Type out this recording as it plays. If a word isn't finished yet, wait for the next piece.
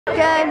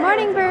Good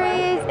morning,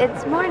 Burries.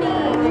 It's morning.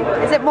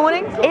 Is it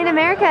morning? In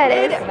America,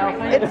 it is.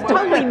 It's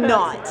totally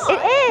not.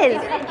 It is.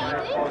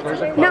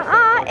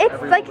 Nuh-uh,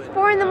 it's like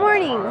 4 in the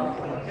morning.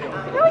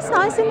 No, it's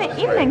not. It's in the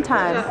evening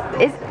time.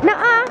 Is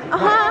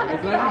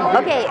nuh-uh.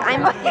 Okay,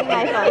 I'm using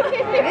my phone.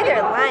 You guys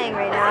are lying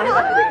right now.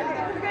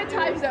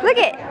 Look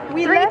at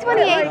 3:28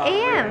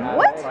 a.m.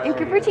 What? In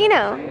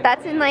Cupertino.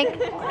 That's in like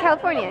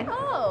California.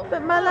 Oh.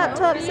 But my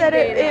laptop said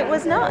it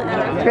was not.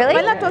 Really?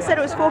 My laptop said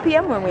it was 4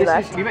 p.m. when we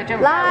left.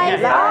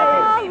 Lies.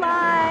 All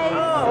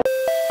lies.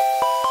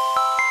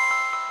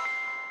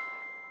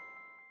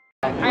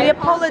 We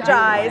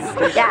apologize.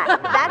 Yeah,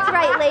 that's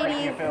right,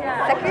 ladies.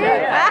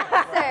 Suckers.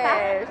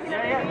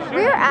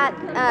 We're at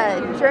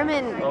a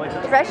German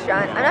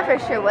restaurant. I'm not for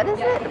sure. What is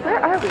it? Where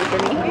are we,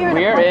 Jimmy?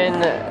 We're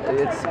in,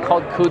 it's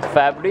called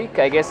Fabrik.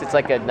 I guess it's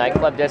like a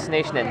nightclub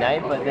destination at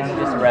night, but this is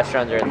just a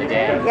restaurant during the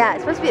day. Yeah,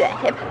 it's supposed to be the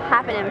hip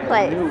happening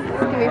place. It's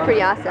going to be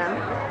pretty awesome.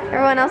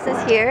 Everyone else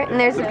is here, and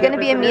there's going to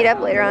be a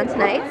meetup later on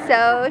tonight,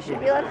 so it should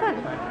be a lot of fun.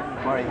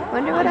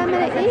 Wonder what I'm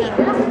going to eat.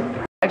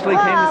 Actually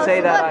came to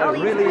say that I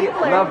really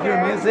love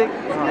your music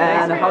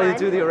and how you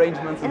do the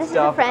arrangements and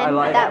stuff. I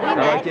like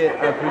it.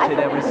 I appreciate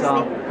every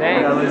song.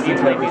 Thanks. I listen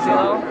to every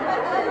song.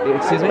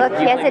 Excuse me? Look,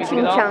 he has a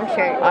Ching Chong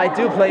shirt. I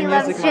do play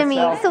music Jimmy.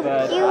 myself, So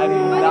but cute.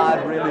 I'm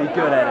not really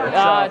good at it.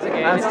 So it's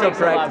okay. I'm still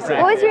practicing.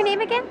 What was your name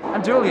again?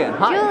 I'm Julian.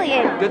 Hi.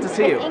 Julian. Good to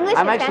see you. English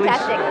I'm is actually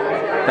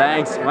fantastic.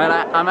 Thanks. Man,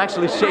 I'm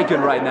actually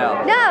shaking right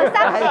now. No,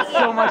 stop I had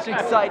shaking. so much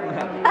excitement.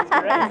 So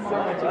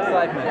much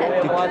excitement.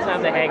 It's a lot of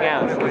time to hang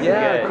out. So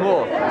Yeah,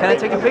 cool. Can I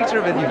take a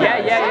picture with you?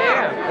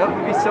 Yeah. That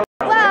would be so.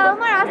 Whoa,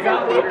 more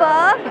awesome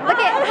people. Look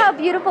at how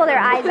beautiful their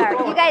eyes are.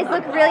 You guys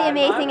look really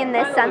amazing in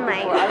this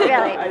sunlight.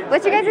 Really.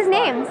 What's your guys'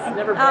 names?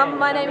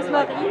 My name is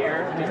Marie.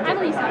 I'm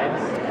Lisa.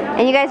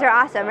 And you guys are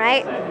awesome,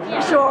 right?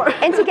 Sure.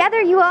 And together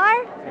you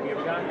are?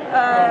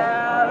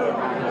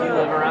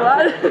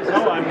 What?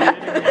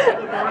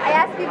 I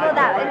ask people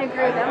that in a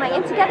group. I'm like,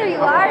 and together you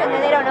are? And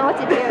then they don't know what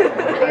to do.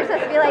 You're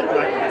supposed to be like,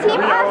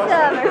 Team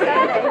Awesome or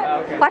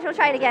something. Watch, we'll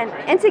try it again.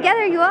 And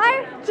together you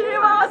are?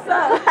 Team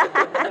Awesome.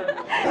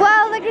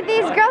 Whoa, look at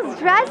these girls'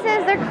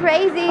 dresses. They're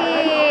crazy.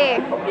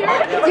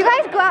 Do you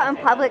guys go out in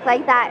public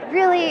like that?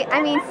 Really?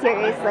 I mean,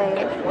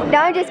 seriously. No,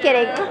 I'm just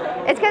kidding.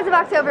 It's because of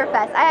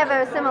Oktoberfest. I have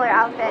a similar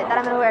outfit that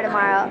I'm going to wear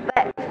tomorrow.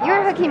 But you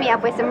were hooking me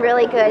up with some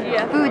really good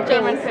food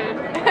things.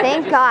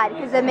 Thank God,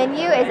 because the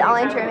menu is all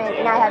in German,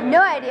 and I have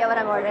no idea what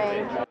I'm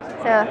ordering.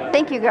 So,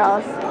 thank you,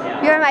 girls.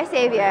 You're my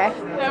savior.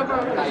 No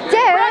problem. Dude!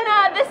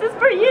 Rana, this is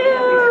for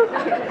you!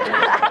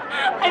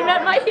 I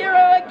met my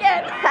hero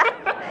again.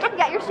 You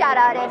got your shout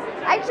out in.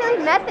 I actually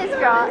met this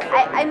girl.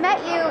 I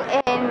met you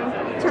in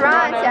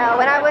Toronto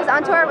when I was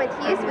on tour with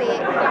Hugh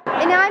Sweet,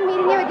 and now I'm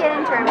meeting you again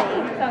in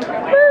Germany.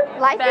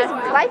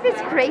 Life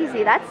is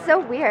crazy. That's so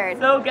weird.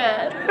 So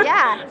good.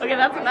 Yeah. Okay,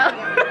 that's enough.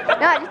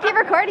 No, just keep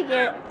recording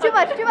it. Too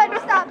much.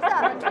 Stop.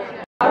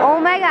 Oh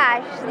my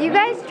gosh, you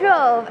guys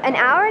drove an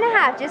hour and a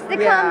half just to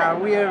come.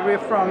 Yeah, we're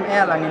from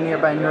Erlangen,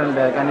 nearby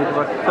Nuremberg, and it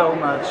was so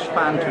much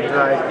fun to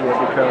drive here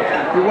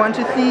because we want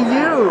to see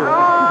you.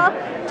 Oh,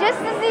 just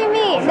to see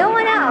me, no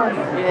one else.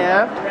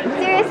 Yeah.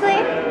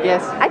 Seriously?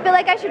 Yes. I feel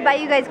like I should buy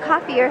you guys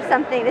coffee or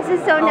something. This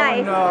is so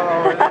nice.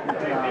 No.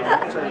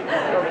 So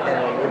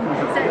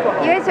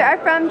you guys are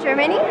from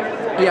Germany?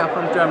 Yeah,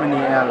 from Germany,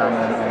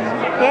 Erlangen.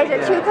 You guys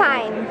are too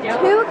kind.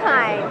 Too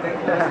kind.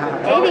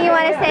 Anything you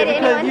want to say to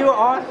anyone? Because you're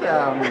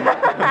awesome.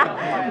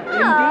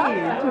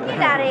 Oh, get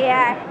out of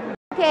here.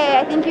 Okay,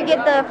 I think you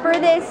get the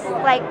furthest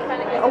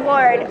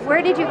award.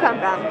 Where did you come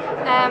from?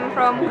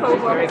 From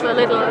Coburg, it's a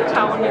little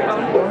town you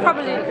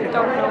probably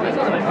don't know it.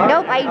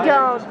 Nope, I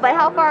don't. But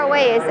how far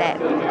away is it?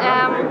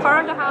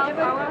 4.5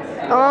 hours.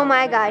 Oh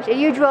my gosh! And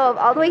you drove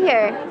all the way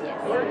here.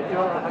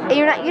 And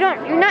you're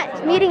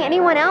not meeting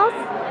anyone else?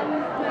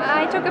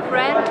 I took a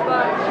friend,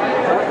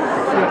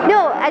 but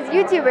No, as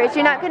YouTubers,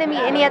 you're not going to meet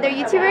any other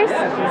YouTubers?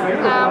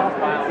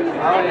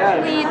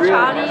 actually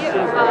Charlie,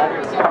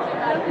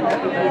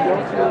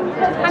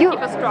 thank you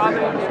for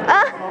strawberries.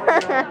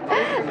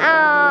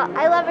 Oh,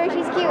 I love her.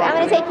 She's cute. I'm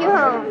going to take you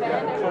home.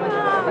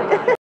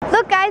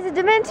 Look, guys, a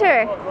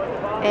Dementor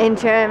in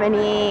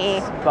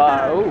Germany.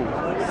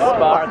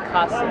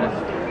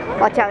 Sparkasse.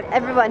 Watch out,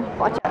 everyone.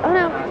 Watch out. Oh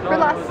no, we're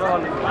lost.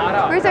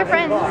 Where's our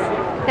friends?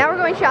 Now we're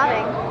going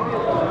shopping.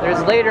 There's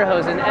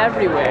lederhosen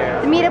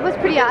everywhere. The meetup was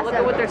pretty awesome. Look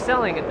at what they're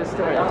selling at this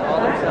store. That's all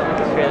they're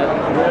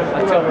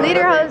selling.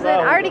 Lederhosen,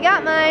 I already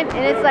got mine,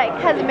 and it's like,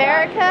 has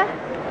America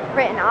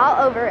written all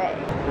over it.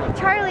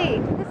 Charlie,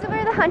 this is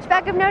where the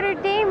Hunchback of Notre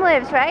Dame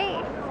lives,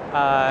 right?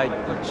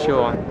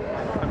 Sure.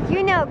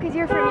 You know, because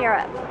you're from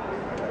Europe.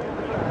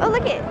 Oh,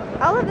 look at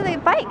all of the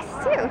bikes,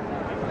 too.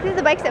 These are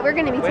the bikes that we're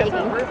going to be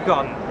taking.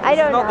 Gone. I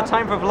don't know. It's not the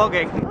time for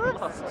vlogging.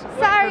 Oops,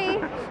 sorry.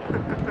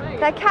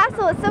 That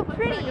castle is so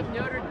pretty.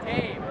 Notre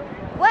Dame.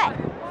 What?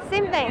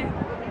 Same thing.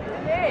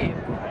 Dame.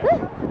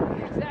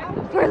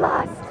 We're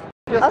lost.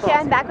 Okay,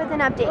 I'm back with an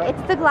update.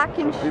 It's the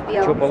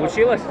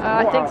Glockenspiel.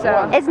 I think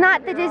so. It's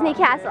not the Disney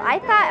castle. I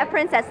thought a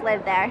princess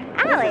lived there.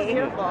 Allie!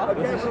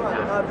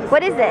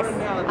 What is this?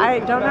 I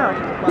don't know.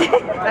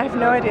 I have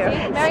no idea.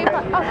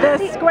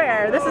 The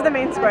square. This is the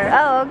main square.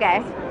 Oh,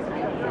 okay.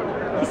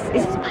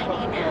 He's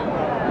explaining it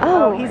now.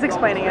 Oh, He's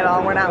explaining it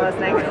all. We're not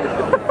listening.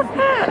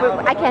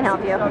 I can't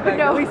help you.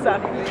 No, we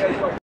suck.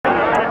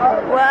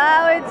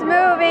 Wow, it's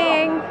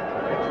moving.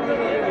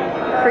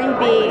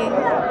 Creepy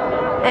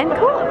and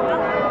cool.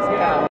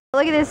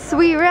 Look at this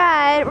sweet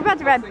ride. We're about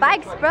to ride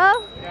bikes,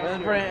 bro.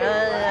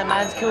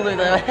 Mine's cooler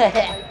though.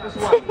 I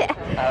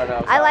don't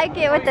know. I like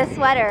it with the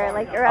sweater,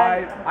 like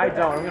around. I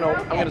don't.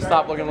 I'm gonna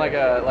stop looking like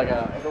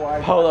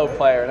a polo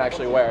player and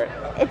actually wear it.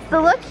 It's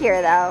the look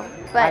here, though.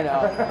 But I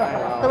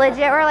know. But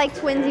legit, we're like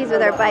twinsies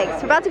with our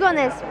bikes. We're about to go on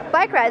this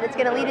bike ride that's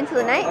gonna lead into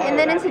the night and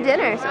then into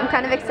dinner. So I'm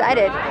kind of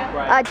excited.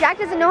 Jack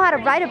doesn't know how to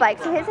ride a bike,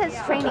 so his has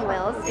training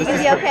wheels. Is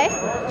he okay?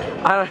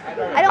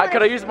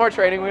 Could I use more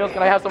training wheels?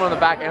 Can I have some on the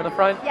back and the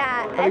front?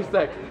 Yeah. That'd be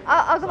sick.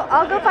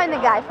 I'll go find the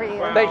guy for you.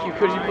 Thank you.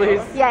 Could you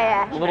please?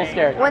 Yeah. I'm a little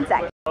scared. One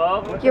sec.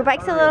 Your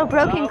bike's a little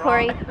broken,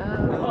 Corey. It's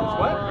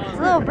a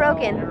little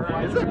broken.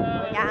 Is it?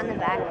 Yeah, on the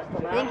back.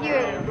 I think you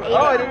ate it. Oh,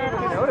 I didn't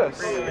even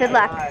notice. Good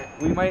luck.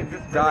 We might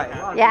just die.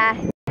 Yeah.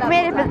 We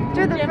made it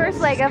through the first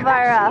leg of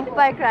our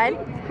bike ride.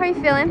 How are you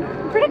feeling?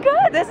 Pretty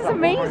good. This is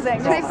amazing.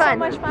 It's pretty fun. So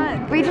much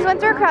fun. We just went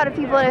through a crowd of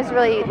people and it was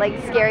really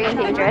like scary and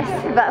dangerous,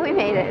 but we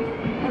made it.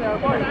 So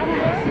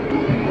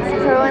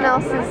everyone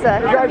else is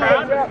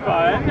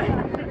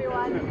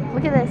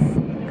Look at this.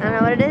 I don't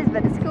know what it is,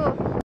 but it's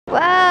cool.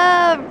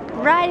 Wow,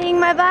 riding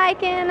my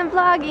bike and I'm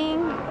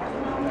vlogging.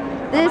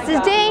 This is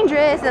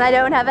dangerous and I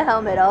don't have a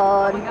helmet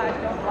on.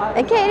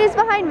 And Kate is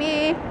behind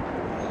me.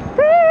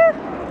 Woo!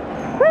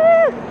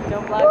 Woo!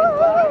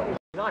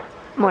 Woo!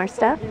 More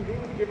stuff.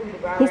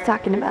 He's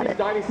talking about it,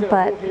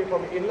 but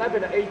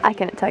I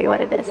can't tell you what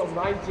it is.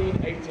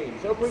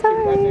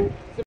 Sorry.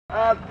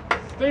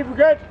 Steve, we're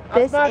good?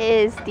 This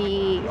is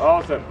the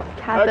Awesome.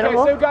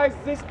 Capitol. Okay, so guys,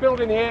 this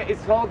building here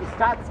is called the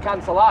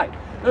Staatskanzlei.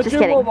 Now, Just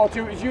during kidding. World War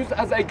II, it was used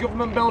as a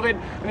government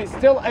building, and it's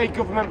still a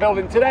government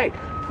building today.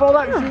 Before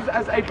that, it was used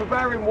as a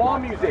Bavarian war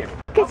museum.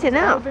 Good to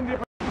know.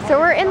 So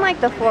we're in like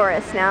the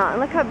forest now,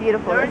 and look how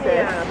beautiful this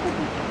is.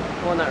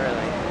 Well, not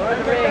really.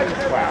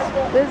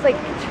 Wow. There's like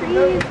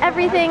trees,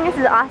 everything. This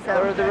is Where are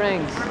awesome. the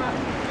rings?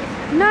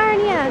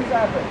 Narnia.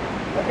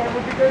 Okay,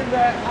 we'll be doing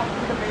that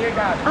after the beer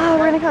garden. Oh,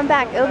 we're gonna come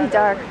back. It'll be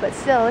dark, but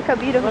still, look how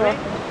beautiful.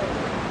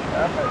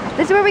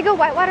 This is where we go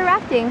whitewater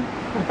rafting.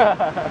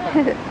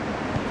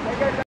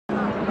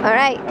 All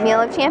right, meal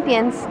of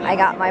champions. I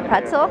got my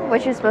pretzel,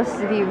 which is supposed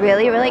to be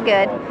really, really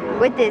good,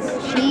 with this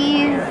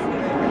cheese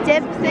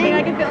dip thing.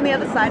 I can fit on the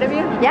other side of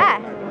you? Yeah.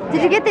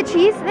 Did you get the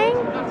cheese thing?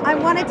 I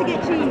wanted to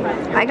get cheese.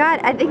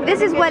 I think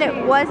this is what it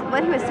was,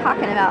 what he was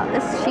talking about,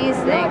 this cheese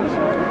thing.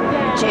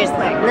 Cheese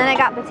thing. And then I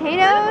got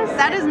potatoes.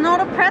 That is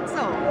not a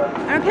pretzel.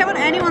 I don't care what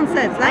anyone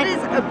says. That is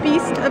a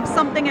beast of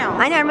something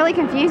else. I know, I'm really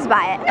confused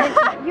by it.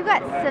 And you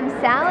got some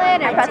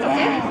salad and pretzel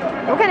too?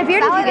 What kind of beer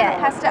did you get?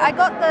 I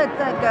got the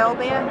girl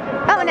beer.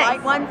 Oh, the nice.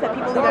 light one for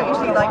people who don't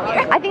usually like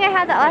beer. I think I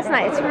had that last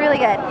night. It's really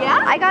good.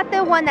 Yeah? I got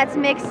the one that's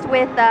mixed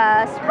with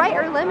Sprite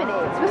or lemonade.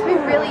 It's supposed to be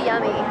really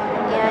yummy.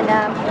 And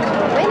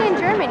when in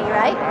Germany,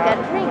 right? You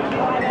gotta drink.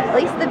 At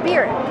least the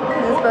beer.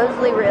 It's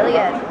supposedly really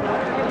good.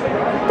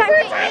 Time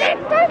to eat!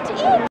 Time to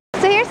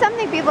eat! So here's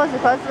something people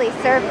supposedly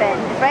surf in.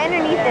 It's right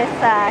underneath this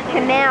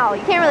canal.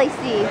 You can't really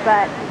see,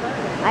 but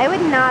I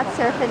would not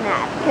surf in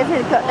that because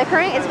the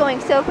current is going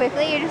so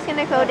quickly. You're just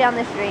gonna go down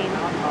the stream.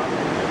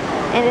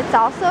 And it's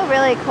also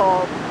really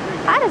cold.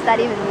 How does that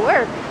even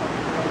work?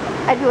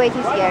 I'd be way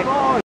too scared.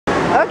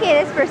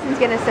 Okay, this person's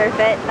gonna surf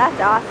it. That's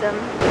awesome.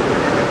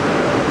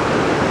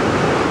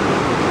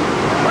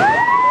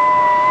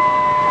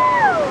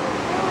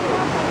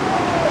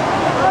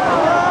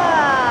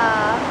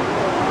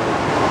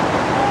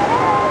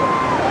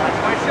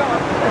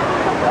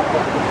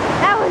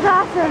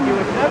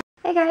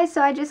 Hey guys,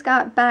 so I just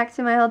got back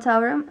to my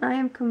hotel room and I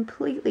am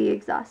completely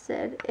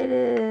exhausted. It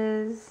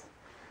is,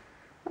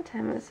 what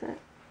time is it?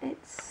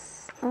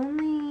 It's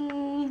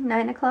only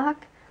 9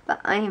 o'clock, but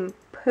I am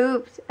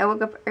pooped. I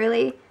woke up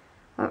early,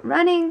 went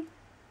running,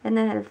 and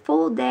then had a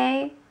full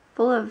day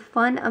full of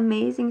fun,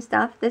 amazing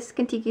stuff. This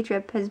Kentucky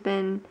trip has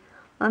been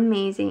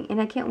amazing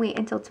and I can't wait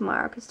until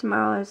tomorrow because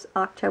tomorrow is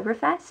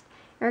Oktoberfest.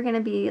 We're going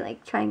to be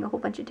like trying a whole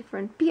bunch of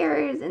different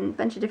beers and a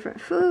bunch of different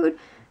food.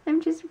 I'm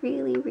just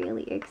really,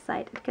 really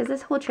excited because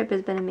this whole trip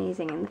has been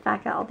amazing and the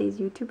fact that all these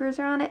YouTubers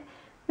are on it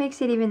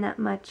makes it even that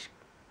much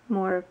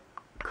more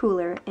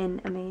cooler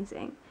and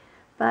amazing.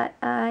 But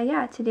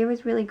yeah, today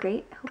was really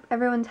great. I hope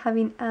everyone's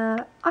having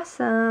an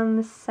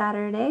awesome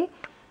Saturday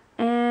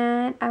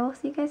and I will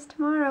see you guys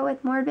tomorrow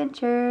with more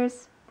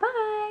adventures.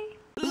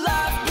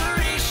 Bye!